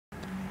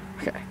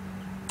Okay.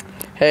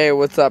 Hey,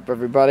 what's up,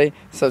 everybody?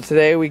 So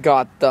today we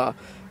got the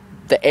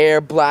Air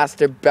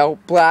Blaster Belt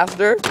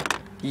Blaster.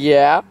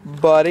 Yeah,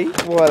 buddy,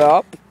 what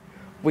up?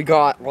 We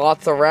got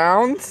lots of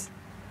rounds,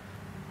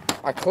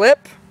 a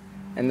clip,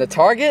 and the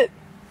target,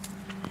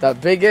 the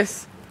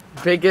biggest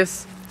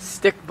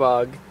stick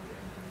bug.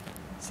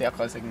 See how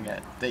close I can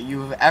get, that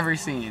you've ever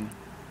seen.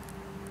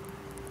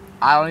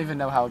 I don't even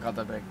know how it got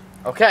that big.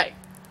 Okay.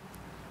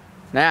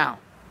 Now,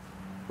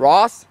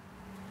 Ross,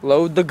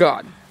 load the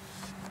gun.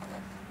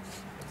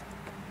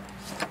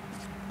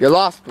 You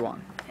lost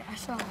one. Yeah, I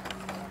saw it.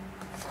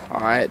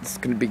 Alright, it's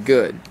gonna be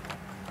good.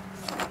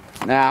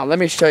 Now, let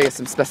me show you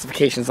some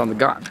specifications on the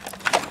gun.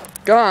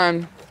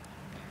 Gun.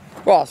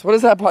 Ross, what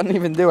does that button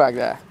even do like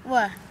that?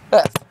 What?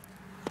 This.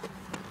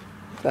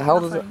 The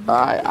hell does it?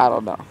 Alright, I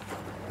don't know.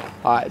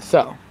 Alright,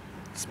 so,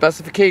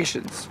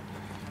 specifications.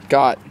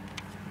 Got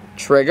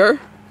trigger.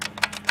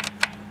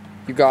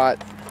 You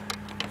got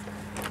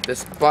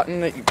this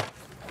button that you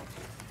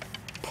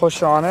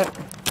push on it.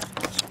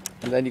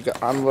 And then you can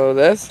unload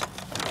this.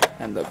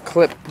 And the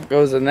clip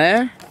goes in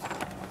there.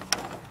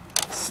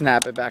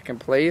 Snap it back in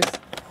place.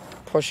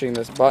 Pushing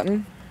this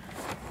button.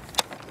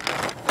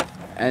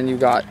 And you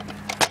got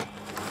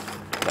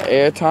the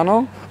air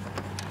tunnel.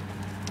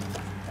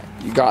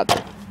 You got,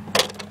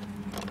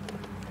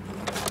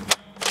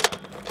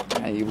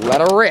 and you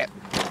let her rip.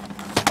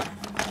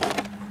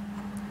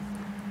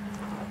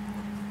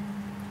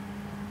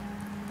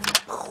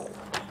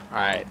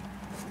 Alright.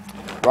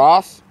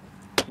 Ross,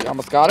 you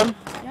almost got him?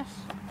 Yes.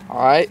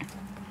 Alright.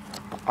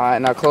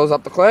 Alright, now close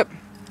up the clip.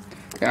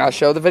 And I'll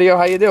show the video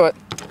how you do it.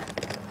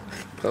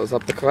 Close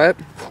up the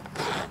clip.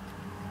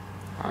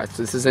 Alright,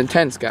 so this is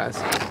intense, guys.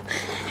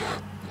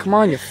 Come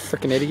on, you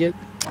freaking idiot.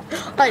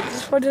 Alright,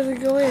 this one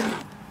doesn't go in.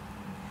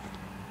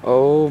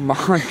 Oh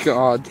my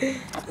god.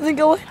 Doesn't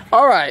go in.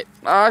 Alright,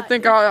 I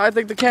think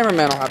the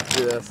cameraman will have to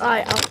do this.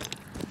 Alright,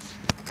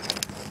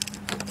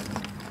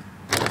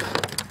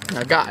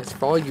 Now guys,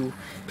 for all you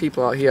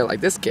people out here like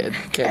this kid,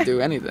 can't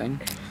do anything.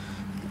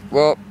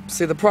 Well,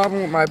 see, the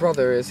problem with my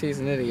brother is he's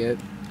an idiot.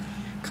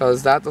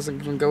 Because that doesn't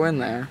even go in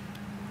there.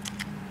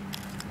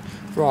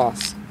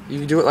 Ross,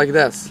 you do it like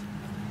this.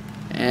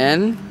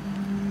 And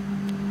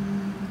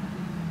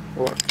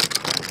look.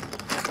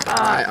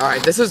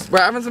 Alright, we're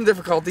having some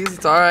difficulties.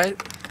 It's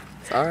alright.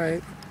 It's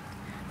alright.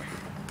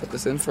 Put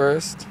this in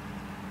first.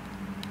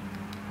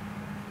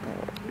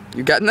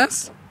 You getting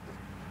this?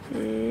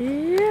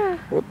 yeah.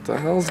 What the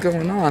hell's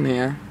going on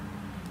here?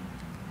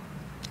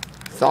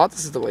 I thought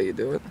this is the way you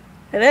do it.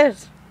 It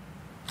is.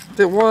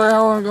 Then what the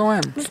hell am I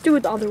going? Let's do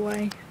it the other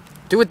way.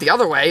 Do it the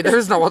other way?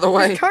 There's no other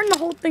way. Turn the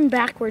whole thing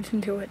backwards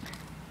into it.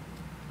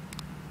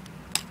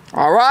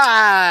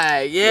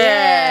 Alright,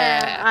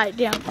 yeah. Alright,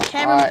 down.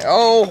 Alright,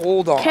 oh,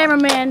 hold on.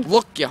 Cameraman.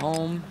 Look, you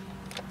home.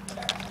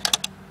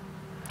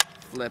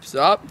 Flips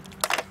up.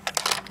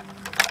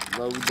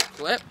 Load the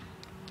clip.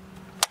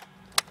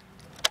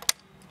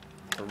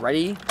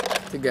 Ready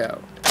to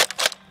go.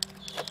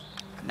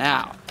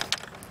 Now,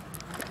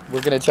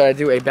 we're going to try to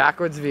do a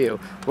backwards view.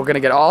 We're going to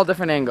get all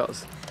different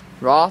angles.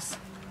 Ross,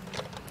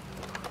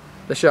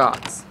 the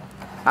shots.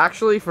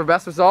 Actually, for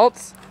best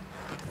results,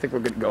 I think we're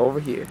going to go over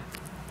here.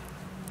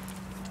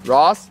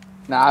 Ross,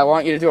 now I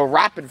want you to do a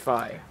rapid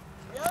fire.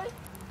 Really?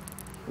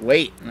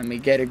 Wait, let me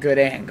get a good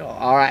angle.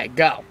 Alright,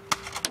 go.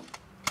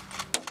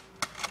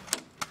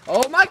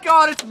 Oh my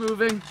god, it's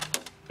moving.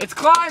 It's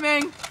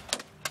climbing.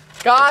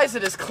 Guys,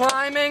 it is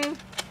climbing.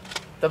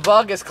 The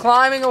bug is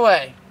climbing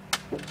away.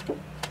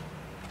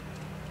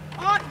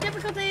 Oh,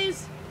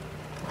 difficulties.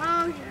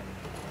 Oh,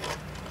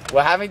 shit.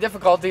 We're having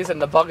difficulties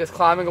and the bug is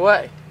climbing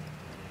away.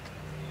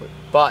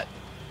 But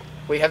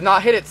we have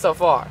not hit it so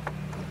far.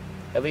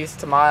 At least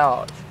to my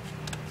knowledge.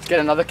 Let's get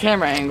another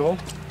camera angle.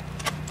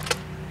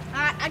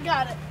 Alright, I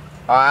got it.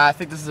 Alright, I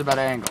think this is a better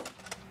angle.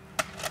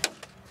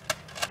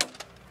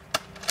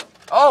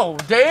 Oh,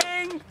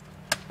 dang!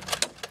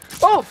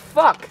 Oh,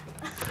 fuck!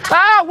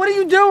 Ah, what are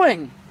you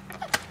doing?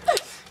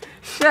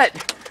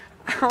 Shit.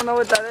 I don't know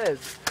what that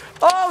is.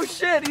 Oh,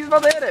 shit, he's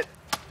about to hit it.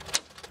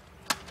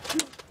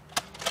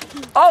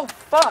 Oh,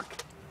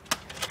 fuck.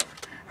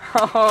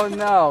 Oh,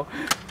 no.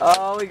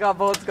 Oh, we got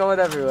bullets going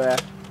everywhere.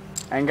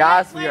 And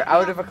guys, we are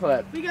out of a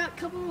clip. We got a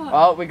couple more.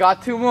 Oh, we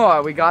got two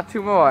more. We got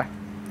two more.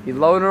 He's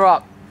loading her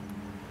up.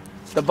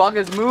 The bug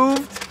has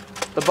moved.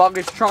 The bug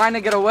is trying to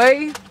get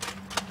away.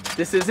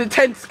 This is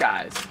intense,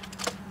 guys.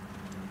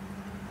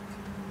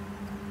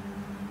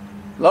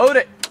 Load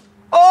it.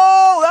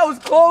 Oh, that was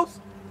close.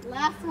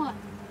 Last one.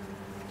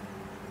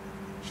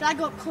 Should I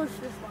go up close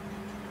to this one?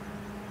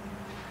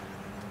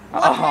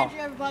 One hand,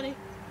 everybody.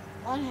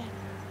 One hand.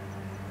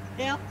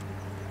 Yep.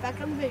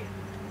 Back on the video.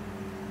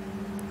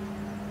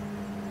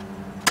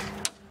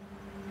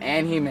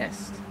 And he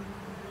missed.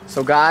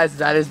 So guys,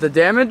 that is the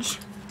damage.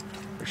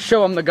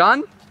 Show him the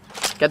gun.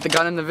 Get the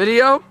gun in the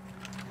video.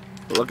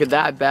 Look at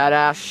that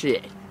badass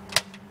shit.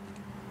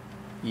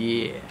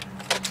 Yeah.